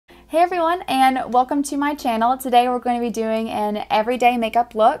Hey everyone, and welcome to my channel. Today we're going to be doing an everyday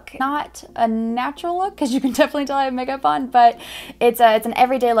makeup look. Not a natural look, because you can definitely tell I have makeup on, but it's an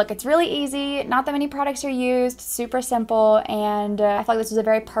everyday look. It's really easy, not that many products are used, super simple, and I feel like this was a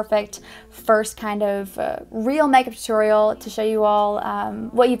very perfect first kind of real makeup tutorial to show you all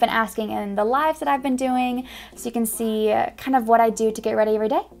what you've been asking in the lives that I've been doing, so you can see kind of what I do to get ready every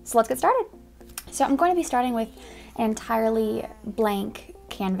day. So let's get started. So I'm going to be starting with an entirely blank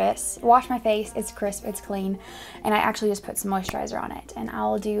canvas. Wash my face, it's crisp, it's clean, and I actually just put some moisturizer on it. And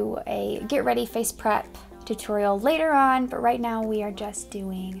I'll do a get ready face prep tutorial later on, but right now we are just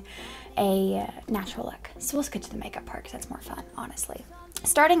doing a natural look. So let's get to the makeup part because that's more fun, honestly.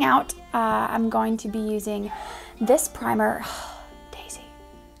 Starting out, I'm going to be using this primer.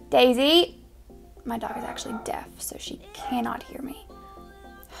 Daisy! My dog is actually deaf, so she cannot hear me.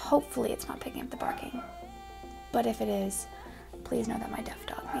 Hopefully it's not picking up the barking, but if it is, please know that my deaf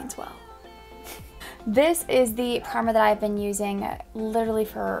dog means well. This is the primer that I've been using literally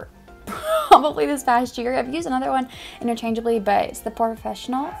for probably this past year. I've used another one interchangeably, but it's the Pore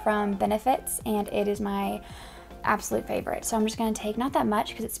Professional from Benefits, and it is my absolute favorite. So I'm just going to take not that much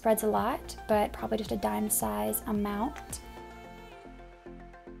because it spreads a lot, but probably just a dime size amount.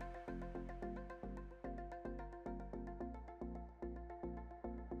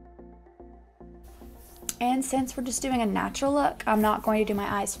 And since we're just doing a natural look, I'm not going to do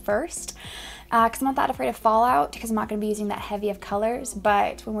my eyes first because I'm not that afraid of fallout because I'm not going to be using that heavy of colors.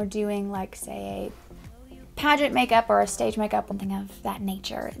 But when we're doing, like, say, a pageant makeup or a stage makeup, something of that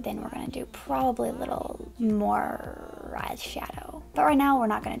nature, then we're going to do probably a little more eyeshadow. But right now we're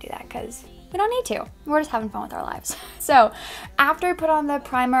not going to do that because we don't need to. We're just having fun with our lives. So after I put on the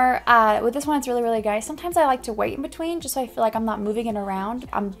primer, with this one it's really, really nice. Sometimes I like to wait in between just so I feel like I'm not moving it around.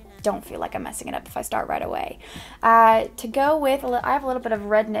 Don't feel like I'm messing it up if I start right away. To go with, I have a little bit of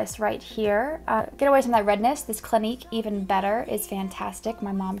redness right here. Get away from that redness. This Clinique Even Better is fantastic.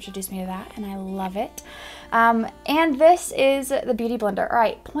 My mom introduced me to that and I love it. And this is the Beauty Blender. All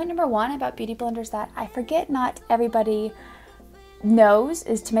right, point number one about Beauty Blenders that I forget not everybody knows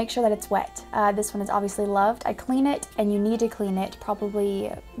is to make sure that it's wet. This one is obviously loved. I clean it, and you need to clean it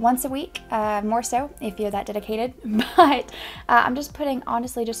probably once a week, more so if you're that dedicated. But I'm just putting,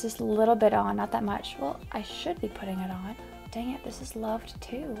 honestly, just this little bit on, not that much. Well, I should be putting it on. Dang it, this is loved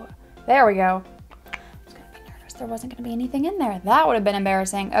too. There we go. I was gonna be nervous there wasn't gonna be anything in there. That would have been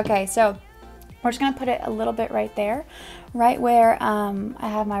embarrassing. Okay, so we're just gonna put it a little bit right there, right where I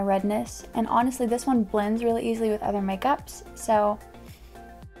have my redness. And honestly, this one blends really easily with other makeups, so.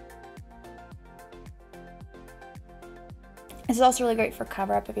 This is also really great for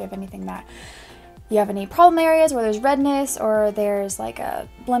cover up if you have anything that, you have any problem areas where there's redness or there's like a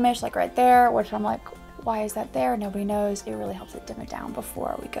blemish like right there, which I'm like, why is that there? Nobody knows. It really helps it dim it down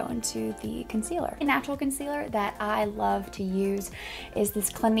before we go into the concealer. A natural concealer that I love to use is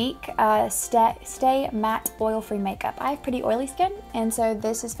this Clinique Stay Matte Oil-Free Makeup. I have pretty oily skin, and so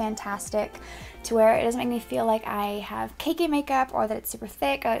this is fantastic to where it doesn't make me feel like I have cakey makeup or that it's super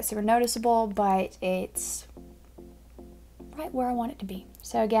thick or it's super noticeable, but it's right where I want it to be.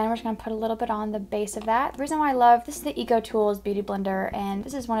 So again, we're just going to put a little bit on the base of that. The reason why I love, this is the Eco Tools Beauty Blender, and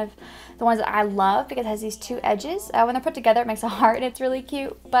this is one of the ones that I love because it has these two edges. When they're put together, it makes a heart and it's really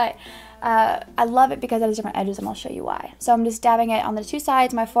cute, but I love it because it has different edges, and I'll show you why. So I'm just dabbing it on the two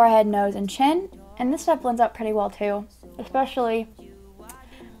sides, my forehead, nose, and chin, and this stuff blends out pretty well too, especially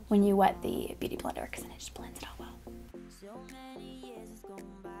when you wet the Beauty Blender because then it just blends it all well.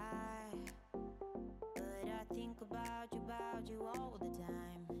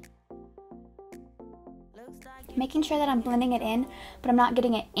 Making sure that I'm blending it in, but I'm not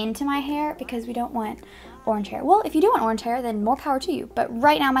getting it into my hair because we don't want orange hair. Well, if you do want orange hair, then more power to you. But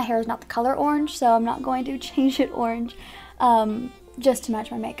right now my hair is not the color orange, so I'm not going to change it orange just to match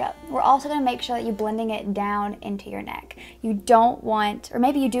my makeup. We're also going to make sure that you're blending it down into your neck. You don't want, or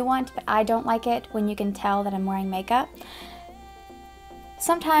maybe you do want, but I don't like it when you can tell that I'm wearing makeup.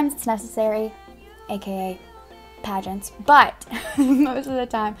 Sometimes it's necessary, aka pageants, but most of the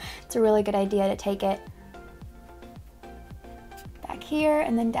time it's a really good idea to take it back here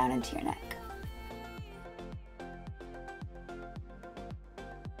and then down into your neck.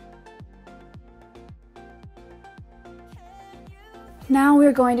 Now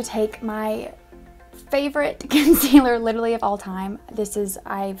we're going to take my favorite concealer literally of all time. This is,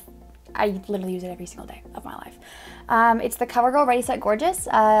 I literally use it every single day of my life. It's the Covergirl Ready Set Gorgeous.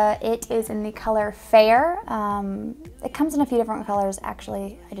 It is in the color Fair. It comes in a few different colors,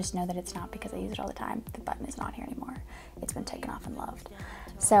 actually. I just know that it's not because I use it all the time. The button isn't on here anymore. It's been taken off and loved.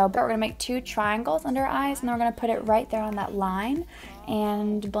 So but we're gonna make 2 triangles under our eyes, and then we're gonna put it right there on that line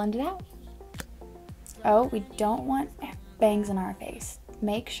and blend it out. Oh, we don't want bangs in our face.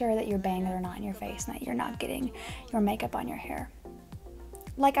 Make sure that your bangs are not in your face and that you're not getting your makeup on your hair.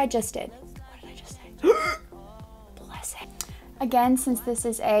 Like I just did. What did I just say? Bless it. Again, since this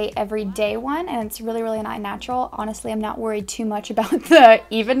is a everyday one and it's really, really not natural, honestly, I'm not worried too much about the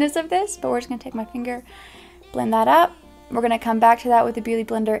evenness of this, but we're just gonna take my finger, blend that up. We're gonna come back to that with the Beauty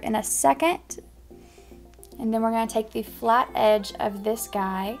Blender in a second. And then we're gonna take the flat edge of this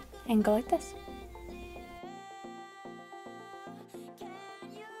guy and go like this.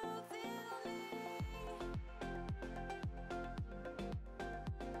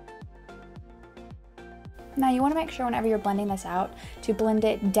 Now you want to make sure whenever you're blending this out to blend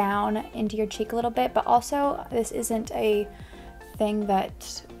it down into your cheek a little bit, but also this isn't a thing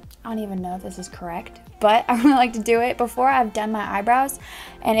that, I don't even know if this is correct, but I really like to do it before I've done my eyebrows.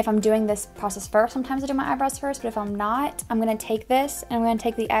 And if I'm doing this process first, sometimes I do my eyebrows first, but if I'm not, I'm going to take this and I'm going to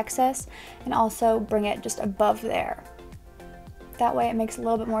take the excess and also bring it just above there. That way it makes a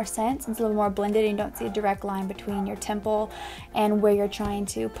little bit more sense. It's a little more blended and you don't see a direct line between your temple and where you're trying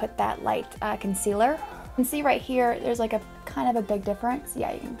to put that light concealer. You can see right here, there's like a kind of a big difference.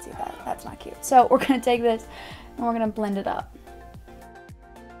 Yeah, you can see that. That's not cute. So we're gonna take this and we're gonna blend it up.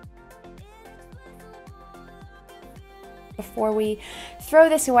 Before we throw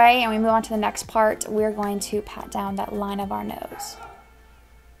this away and we move on to the next part, we're going to pat down that line of our nose.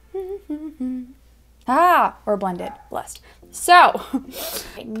 Ah, we're blended, blessed. So,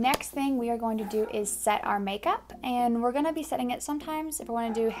 next thing we are going to do is set our makeup, and we're going to be setting it sometimes. If I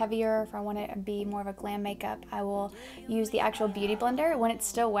want to do heavier, if I want it to be more of a glam makeup, I will use the actual Beauty Blender when it's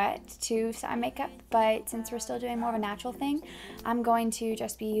still wet to set my makeup, but since we're still doing more of a natural thing, I'm going to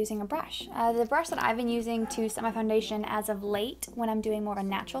just be using a brush. The brush that I've been using to set my foundation as of late when I'm doing more of a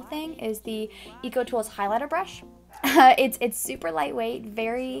natural thing is the EcoTools highlighter brush. It's super lightweight,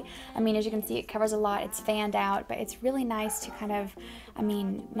 very, I mean, as you can see, it covers a lot, it's fanned out, but it's really nice to kind of, I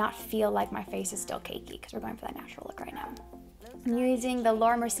mean, not feel like my face is still cakey, because we're going for that natural look right now. I'm using the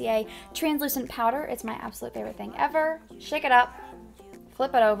Mercier translucent powder. It's my absolute favorite thing ever. Shake it up,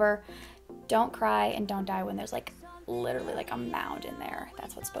 flip it over, don't cry and don't die when there's like literally like a mound in there.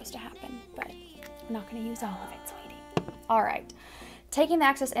 That's what's supposed to happen, but I'm not going to use all of it, sweetie. All right. Taking the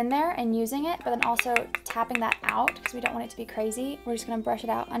excess in there and using it, but then also tapping that out because we don't want it to be crazy. We're just going to brush it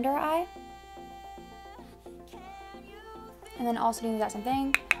out under our eye. And then also doing that same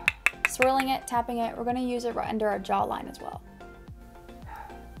thing, swirling it, tapping it. We're going to use it right under our jawline as well.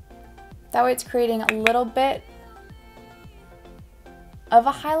 That way it's creating a little bit of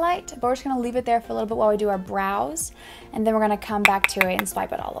a highlight, but we're just going to leave it there for a little bit while we do our brows. And then we're going to come back to it and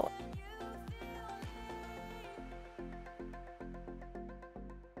swipe it all away.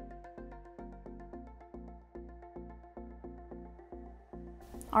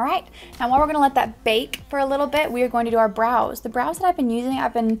 All right, now while we're gonna let that bake for a little bit, we are going to do our brows. The brows that I've been using,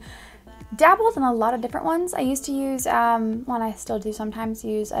 I've been dabbled in a lot of different ones. I used to use, one I still do sometimes,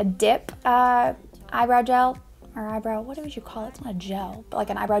 use a dip eyebrow gel, or eyebrow, what would you call it? It's not a gel, but like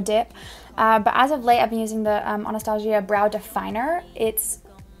an eyebrow dip. But as of late, I've been using the Anatasia Brow Definer. It's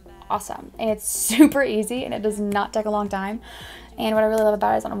awesome, and it's super easy, and it does not take a long time. And what I really love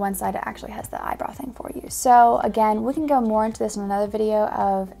about it is on one side it actually has the eyebrow thing for you. So again, we can go more into this in another video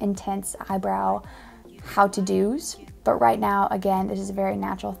of intense eyebrow how-to-dos. But right now, again, this is a very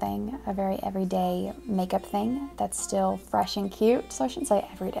natural thing, a very everyday makeup thing that's still fresh and cute. So I shouldn't say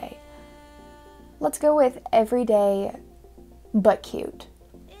everyday. Let's go with everyday but cute,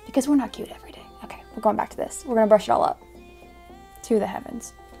 because we're not cute every day. Okay, we're going back to this. We're gonna brush it all up to the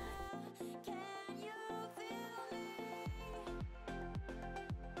heavens.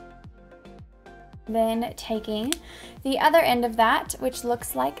 Then taking the other end of that, which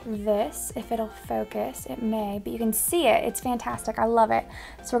looks like this, if it'll focus, it may, but you can see it, it's fantastic, I love it.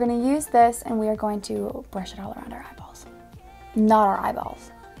 So we're gonna use this and we are going to brush it all around our eyeballs. Not our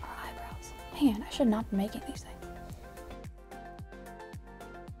eyeballs, our eyebrows. Man, I should not be making these things.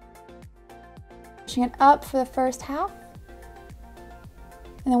 Pushing it up for the first half.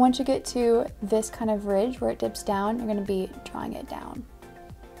 And then once you get to this kind of ridge where it dips down, you're gonna be drawing it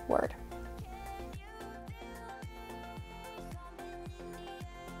downward.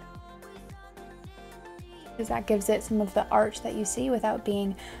 Because that gives it some of the arch that you see without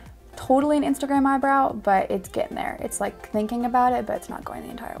being totally an Instagram eyebrow, but it's getting there. It's like thinking about it, but it's not going the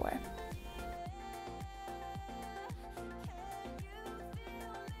entire way.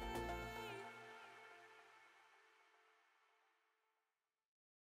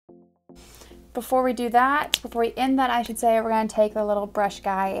 before we do that, before we end that, I should say, we're going to take the little brush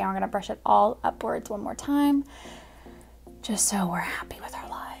guy and we're going to brush it all upwards one more time, just so we're happy with our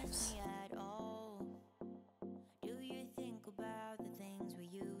lives.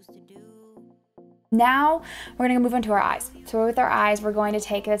 Now we're going to move into our eyes. So with our eyes, we're going to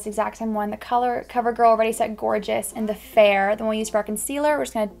take this exact same one, the color Covergirl Ready Set Gorgeous in the Fair, the one we use for our concealer. We're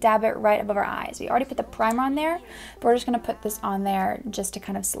just going to dab it right above our eyes. We already put the primer on there, but we're just going to put this on there just to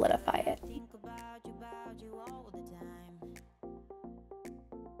kind of solidify it.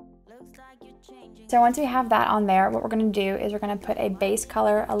 So once we have that on there, what we're going to do is we're going to put a base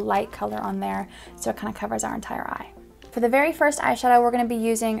color, a light color on there, so it kind of covers our entire eye. For the very first eyeshadow, we're going to be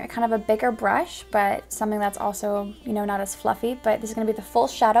using kind of a bigger brush, but something that's also, you know, not as fluffy. But this is going to be the full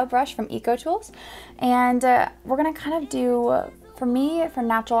shadow brush from Eco Tools. And we're going to kind of do, for me, for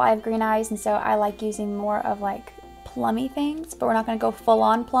natural, I have green eyes, and so I like using more of like plummy things, but we're not going to go full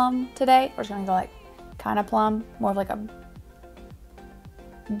on plum today. We're just going to go like kind of plum, more of like a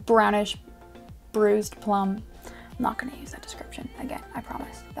brownish, bruised plum. I'm not going to use that description again, I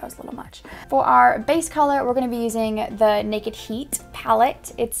promise. That was a little much. For our base color, we're going to be using the Naked Heat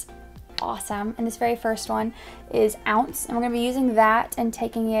palette. It's awesome. And this very first one is Ounce. And we're going to be using that and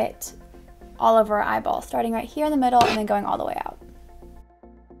taking it all over our eyeball, starting right here in the middle and then going all the way out.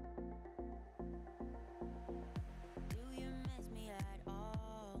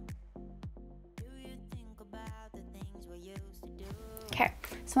 Okay,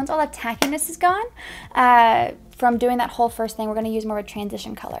 so once all that tackiness is gone, from doing that whole first thing, we're going to use more of a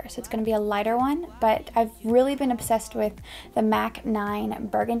transition color. So it's going to be a lighter one, but I've really been obsessed with the MAC 9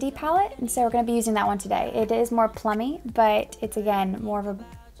 Burgundy palette, and so we're going to be using that one today. It is more plummy, but it's again more of a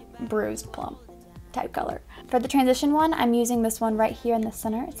bruised plum type color. For the transition one, I'm using this one right here in the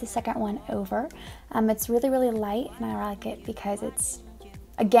center. It's the second one over. It's really, really light, and I like it because it's,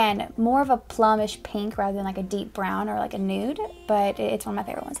 again, more of a plumish pink rather than like a deep brown or like a nude, but it's one of my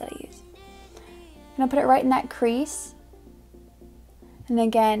favorite ones that I use. I'm gonna put it right in that crease, and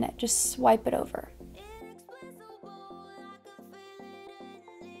again, just swipe it over.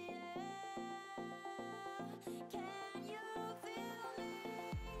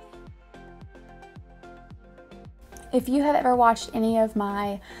 If you have ever watched any of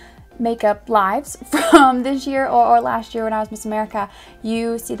my makeup lives from this year or last year when I was Miss America,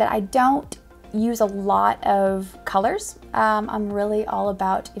 you see that I don't use a lot of colors. I'm really all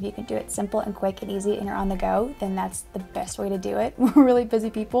about, if you can do it simple and quick and easy and you're on the go, then that's the best way to do it. We're really busy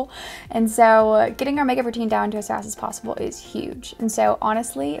people, and so getting our makeup routine down to as fast as possible is huge. And so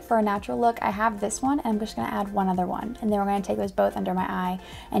honestly, for a natural look, I have this one, and I'm just going to add one other one, and then we're going to take those both under my eye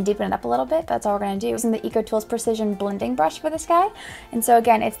and deepen it up a little bit. That's all we're going to do. Using the Eco Tools Precision Blending Brush for this guy. And so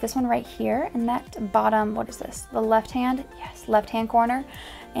again, it's this one right here, and that bottom, what is this, the left hand, yes, left hand corner.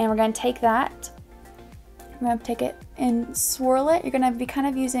 And we're going to take that, I'm going to take it and swirl it. You're going to be kind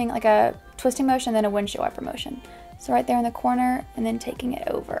of using like a twisting motion, then a windshield wiper motion. So right there in the corner, and then taking it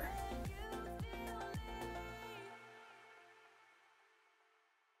over.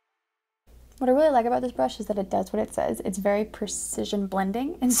 What I really like about this brush is that it does what it says. It's very precision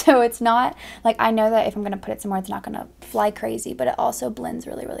blending, and so it's not, like, I know that if I'm going to put it somewhere, it's not going to fly crazy, but it also blends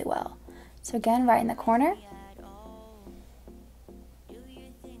really, really well. So again, right in the corner.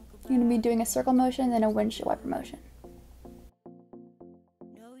 You're going to be doing a circle motion, then a windshield wiper motion.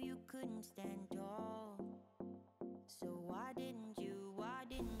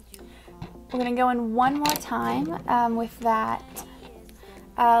 We're going to go in one more time with that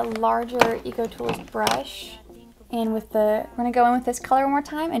larger Eco Tools brush, and with the, we're going to go in with this color one more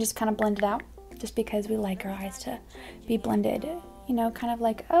time and just kind of blend it out, just because we like our eyes to be blended, you know, kind of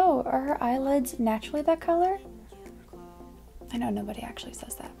like, oh, are her eyelids naturally that color? I know nobody actually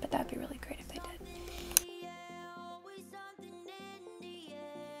says that, but that'd be really great if they did.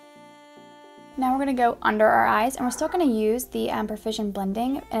 Now we're going to go under our eyes, and we're still going to use the Precision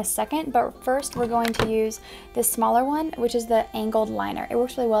Blending in a second, but first we're going to use this smaller one, which is the angled liner. It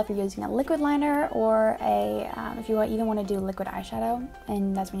works really well if you're using a liquid liner or a, if you even want to do liquid eyeshadow,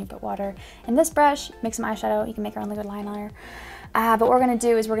 and that's when you put water in this brush, make some eyeshadow, you can make your own liquid liner. But what we're going to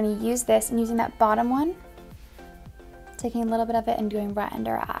do is we're going to use this and using that bottom one, taking a little bit of it and doing right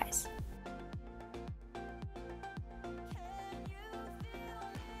under our eyes.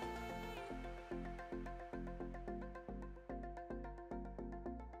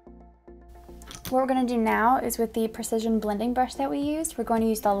 What we're going to do now is with the Precision Blending Brush that we used, we're going to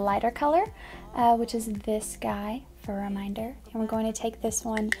use the lighter color, which is this guy for a reminder. And we're going to take this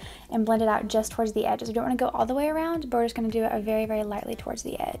one and blend it out just towards the edges. We don't want to go all the way around, but we're just going to do it very, very lightly towards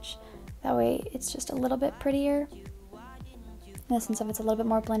the edge. That way it's just a little bit prettier, in the sense of it's a little bit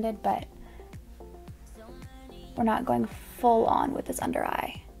more blended, but We're not going full on with this under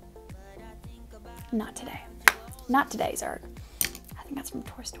eye. Not today. Not today, Zerg. I think that's from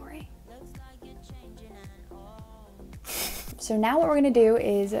Toy Story. So now what we're gonna do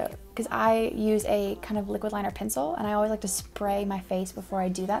is, because I use a kind of liquid liner pencil and I always like to spray my face before I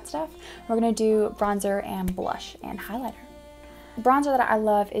do that stuff, we're gonna do bronzer and blush and highlighter. The bronzer that I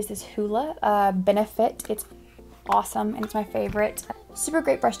love is this Hoola Benefit. It's awesome and it's my favorite. Super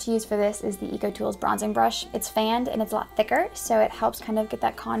great brush to use for this is the EcoTools bronzing brush. It's fanned and it's a lot thicker, so it helps kind of get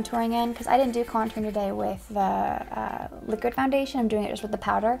that contouring in, because I didn't do contouring today with the liquid foundation. I'm doing it just with the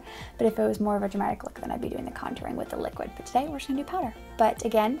powder, but if it was more of a dramatic look, then I'd be doing the contouring with the liquid. But today we're just gonna do powder. But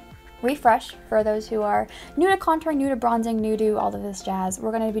again, refresh for those who are new to contouring, new to bronzing, new to all of this jazz.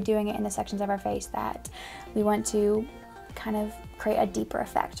 We're gonna be doing it in the sections of our face that we want to kind of create a deeper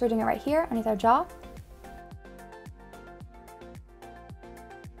effect. So we're doing it right here underneath our jaw.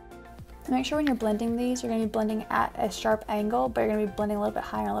 Make sure when you're blending these, you're going to be blending at a sharp angle, but you're going to be blending a little bit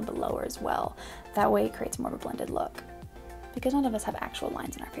higher and a little bit lower as well. That way it creates more of a blended look, because none of us have actual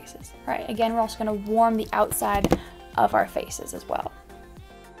lines in our faces. All right, again, we're also going to warm the outside of our faces as well.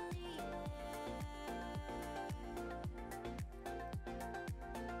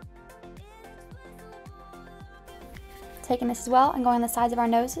 Taking this as well and going on the sides of our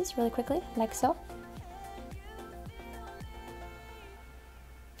noses really quickly, like so.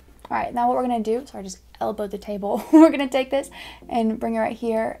 All right, now what we're gonna do, sorry, I just elbowed the table. We're gonna take this and bring it right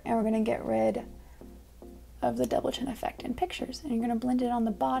here, and we're gonna get rid of the double chin effect in pictures. And you're gonna blend it on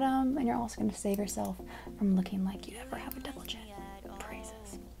the bottom, and you're also gonna save yourself from looking like you ever have a double chin.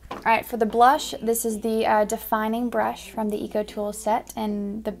 Praises. All right, for the blush, this is the defining brush from the EcoTools set.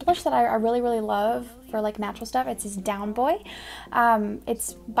 And the blush that I really, really love for like natural stuff, it's this Downboy.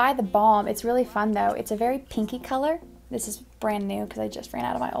 It's by the Balm. It's really fun though. It's a very pinky color. This is brand new because I just ran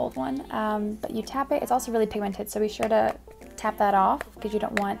out of my old one. But you tap it, it's also really pigmented, so be sure to tap that off because you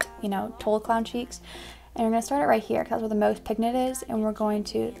don't want, you know, total clown cheeks. And we're gonna start it right here because that's where the most pigment is, and we're going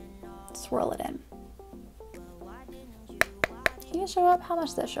to swirl it in. Can you show up? How much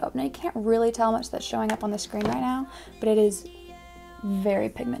does that show up? Now you can't really tell how much that's showing up on the screen right now, but it is very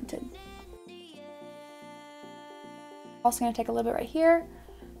pigmented. Also gonna take a little bit right here,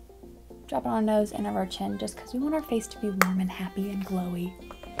 drop it on our nose and over our chin, just because we want our face to be warm and happy and glowy,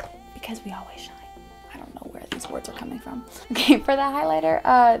 because we always shine. I don't know where these words are coming from. Okay, for the highlighter,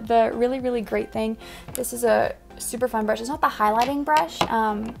 the really, really great thing, this is a super fun brush. It's not the highlighting brush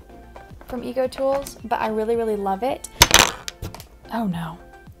from EcoTools, but I really, really love it. Oh no.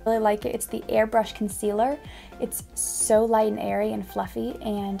 I really like it. It's the Airbrush Concealer. It's so light and airy and fluffy,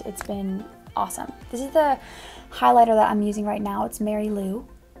 and it's been awesome. This is the highlighter that I'm using right now. It's Mary Lou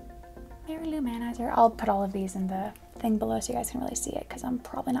Manizer. I'll put all of these in the thing below so you guys can really see it, because I'm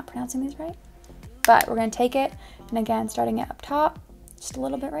probably not pronouncing these right. But we're going to take it, and again, starting it up top, just a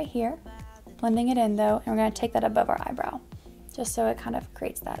little bit right here, blending it in though, and we're going to take that above our eyebrow, just so it kind of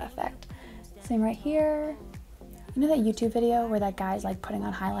creates that effect. Same right here. You know that YouTube video where that guy's like putting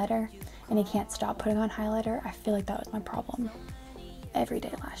on highlighter, and he can't stop putting on highlighter? I feel like that was my problem every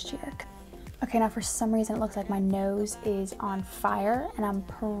day last year. Okay, now for some reason it looks like my nose is on fire, and I'm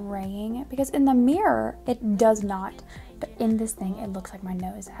praying, because in the mirror it does not, but in this thing it looks like my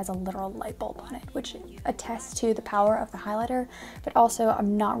nose has a literal light bulb on it, which attests to the power of the highlighter. But also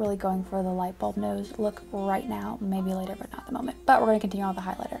I'm not really going for the light bulb nose look right now, maybe later but not at the moment. But we're going to continue on with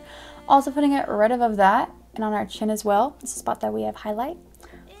the highlighter. Also putting it right above that and on our chin as well. This is a spot that we have highlight.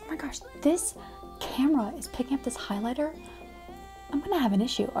 Oh my gosh, this camera is picking up this highlighter. I'm gonna have an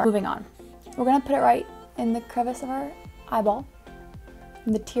issue. Moving on. We're gonna put it right in the crevice of our eyeball,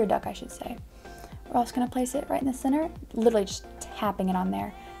 in the tear duct I should say. We're also gonna place it right in the center, literally just tapping it on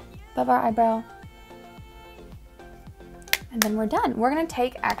there, above our eyebrow. And then we're done. We're gonna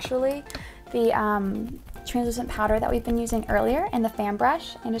take actually the translucent powder that we've been using earlier in the fan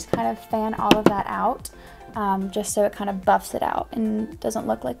brush and just kind of fan all of that out, just so it kind of buffs it out and doesn't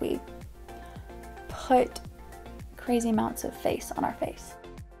look like we put crazy amounts of face on our face.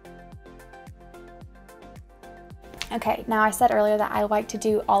 Okay, now I said earlier that I like to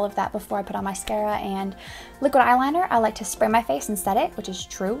do all of that before I put on mascara and liquid eyeliner. I like to spray my face and set it, which is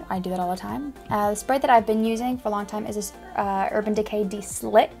true. I do that all the time. The spray that I've been using for a long time is this Urban Decay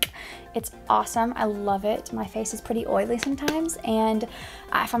De-Slick. It's awesome. I love it. My face is pretty oily sometimes, and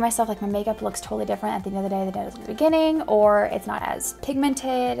I find myself like my makeup looks totally different at the end of the day than it does at the beginning, or it's not as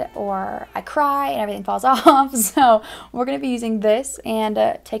pigmented, or I cry and everything falls off. So we're going to be using this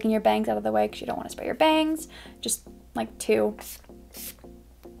and taking your bangs out of the way because you don't want to spray your bangs. Just like two.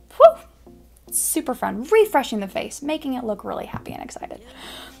 Whew! Super fun. Refreshing the face, making it look really happy and excited.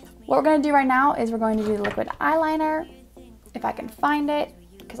 what we're gonna do right now is we're going to do the liquid eyeliner, if I can find it,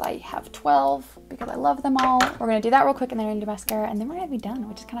 because I have 12, because I love them all. We're gonna do that real quick, and then we're gonna do mascara, and then we're gonna be done,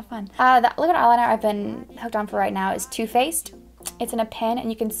 which is kind of fun. The liquid eyeliner I've been hooked on for right now is Too Faced. It's in a pen, and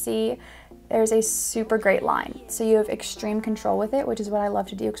you can see there's a super great line. So you have extreme control with it, which is what I love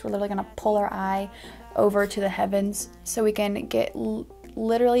to do, because we're literally gonna pull our eye over to the heavens so we can get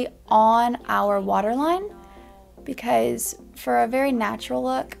literally on our waterline, because for a very natural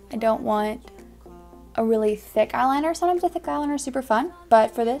look, I don't want a really thick eyeliner. Sometimes a thick eyeliner is super fun,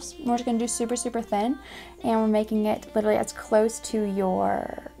 but for this, we're just gonna do super, super thin, and we're making it literally as close to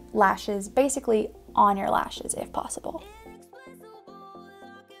your lashes, basically on your lashes if possible.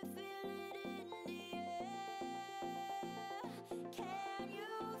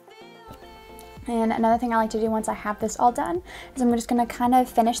 And another thing I like to do once I have this all done is I'm just gonna kind of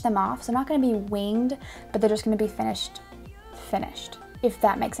finish them off. So I'm not gonna be winged, but they're just gonna be finished, if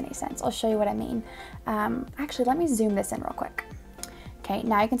that makes any sense. I'll show you what I mean. Actually, let me zoom this in real quick. Okay,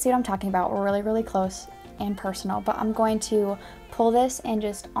 now you can see what I'm talking about. We're really, really close and personal, but I'm going to pull this and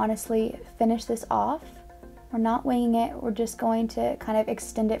just honestly finish this off. We're not winging it, we're just going to kind of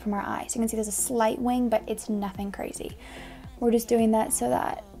extend it from our eye. So you can see there's a slight wing, but it's nothing crazy. We're just doing that so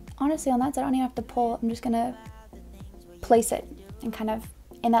that, honestly, on that side, I don't even have to pull. I'm just gonna place it and kind of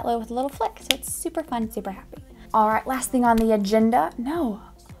in that with a little flick. So it's super fun, super happy. All right, last thing on the agenda. No,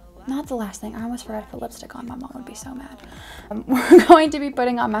 not the last thing. I almost forgot to put lipstick on. My mom would be so mad. We're going to be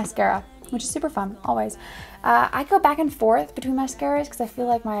putting on mascara, which is super fun, always. I go back and forth between mascaras because I feel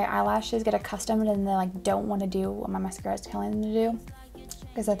like my eyelashes get accustomed and they like don't want to do what my mascara is telling them to do,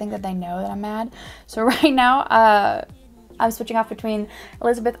 because I think that they know that I'm mad. So right now, I'm switching off between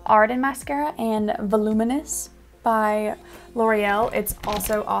Elizabeth Arden mascara and Voluminous by L'Oreal. It's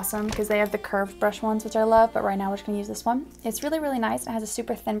also awesome because they have the curved brush ones, which I love, but right now we're just gonna use this one. It's really, really nice. It has a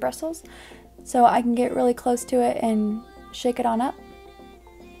super thin bristles, so I can get really close to it and shake it on up.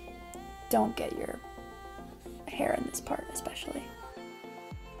 Don't get your hair in this part, especially.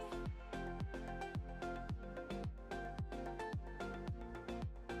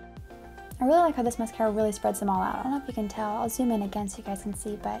 I really like how this mascara really spreads them all out. I don't know if you can tell. I'll zoom in again so you guys can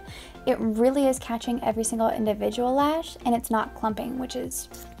see, but it really is catching every single individual lash, and it's not clumping, which is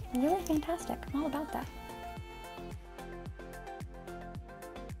really fantastic. I'm all about that.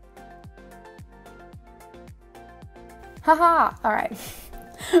 Haha! All right.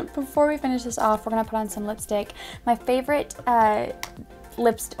 Before we finish this off, we're gonna put on some lipstick. My favorite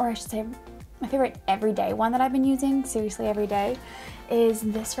lipstick, or I should say, my favorite everyday one that I've been using, seriously every day, is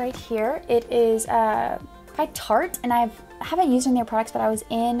this right here. It is by Tarte, and I haven't used any of their products, but I was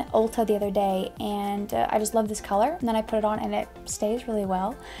in Ulta the other day, and I just love this color, and then I put it on and it stays really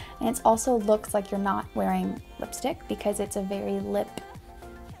well. And it also looks like you're not wearing lipstick because it's a very lip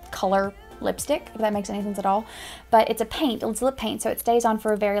color lipstick, if that makes any sense at all. But it's a paint, it's lip paint, so it stays on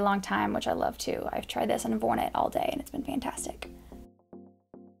for a very long time, which I love too. I've tried this and I've worn it all day, and it's been fantastic.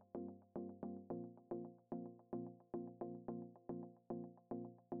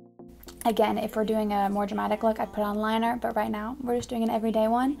 Again, if we're doing a more dramatic look, I'd put on liner, but right now we're just doing an everyday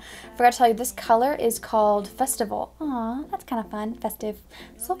one. Forgot to tell you, this color is called Festival. Aw, that's kind of fun. Festive.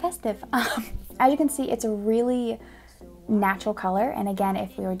 So festive. As you can see, it's a really natural color, and again,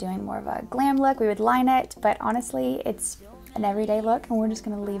 if we were doing more of a glam look, we would line it, but honestly, it's an everyday look, and we're just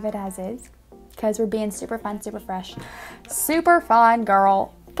going to leave it as is because we're being super fun, super fresh. Super fun,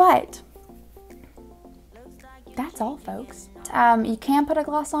 girl. But that's all, folks. You can put a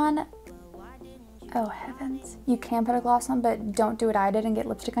gloss on. Oh heavens. You can put a gloss on, but don't do what I did and get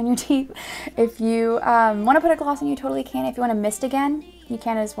lipstick on your teeth. If you want to put a gloss on, you totally can. If you want to mist again, you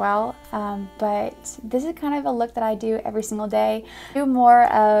can as well. But this is kind of a look that I do every single day. Do more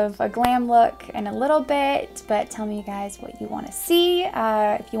of a glam look in a little bit, but tell me, you guys, what you want to see.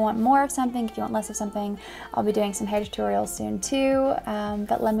 If you want more of something, if you want less of something, I'll be doing some hair tutorials soon too.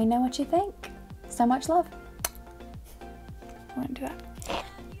 But let me know what you think. So much love. We're gonna do it.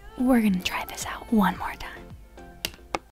 We're gonna try this out one more time.